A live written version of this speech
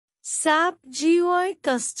SAP GUI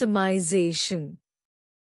Customization.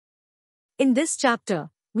 In this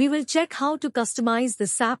chapter, we will check how to customize the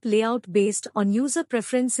SAP layout based on user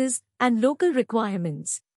preferences and local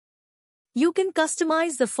requirements. You can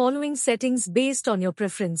customize the following settings based on your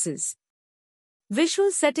preferences. Visual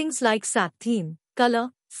settings like SAP theme,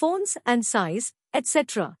 color, fonts and size,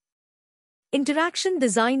 etc. Interaction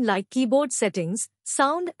design like keyboard settings,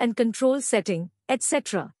 sound and control setting,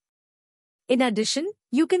 etc. In addition,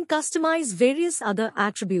 you can customize various other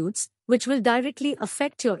attributes which will directly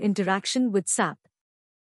affect your interaction with SAP.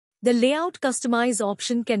 The Layout Customize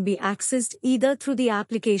option can be accessed either through the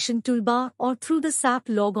application toolbar or through the SAP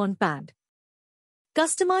logon pad.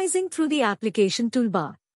 Customizing through the application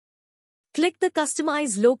toolbar. Click the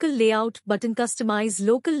Customize Local Layout button. Customize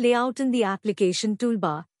local layout in the application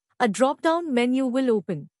toolbar. A drop-down menu will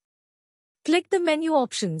open. Click the menu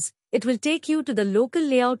options. It will take you to the Local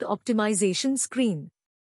Layout Optimization screen.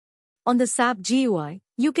 On the SAP GUI,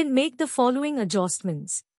 you can make the following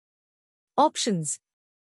adjustments. Options.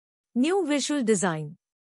 New Visual Design.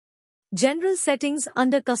 General Settings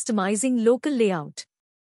under Customizing Local Layout.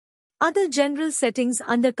 Other General Settings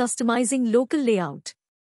under Customizing Local Layout.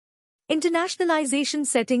 Internationalization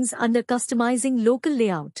Settings under Customizing Local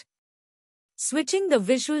Layout. Switching the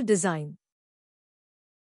Visual Design.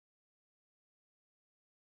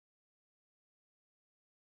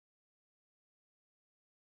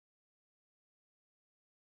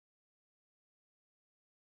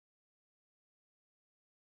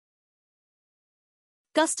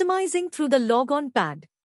 Customizing through the logon pad.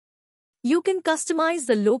 You can customize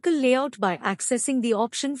the local layout by accessing the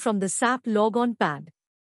option from the SAP logon pad.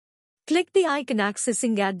 Click the icon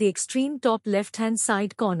accessing at the extreme top left-hand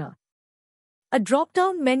side corner. A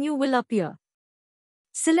drop-down menu will appear.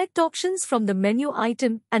 Select options from the menu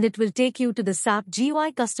item and it will take you to the SAP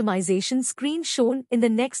GUI customization screen shown in the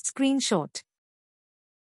next screenshot.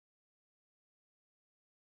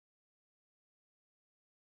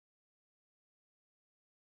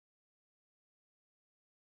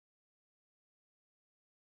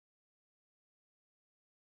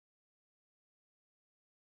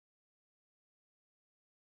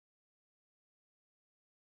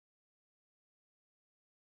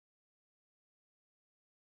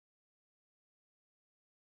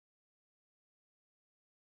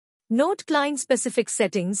 Note: client-specific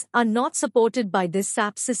settings are not supported by this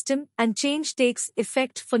SAP system and change takes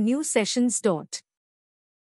effect for new sessions.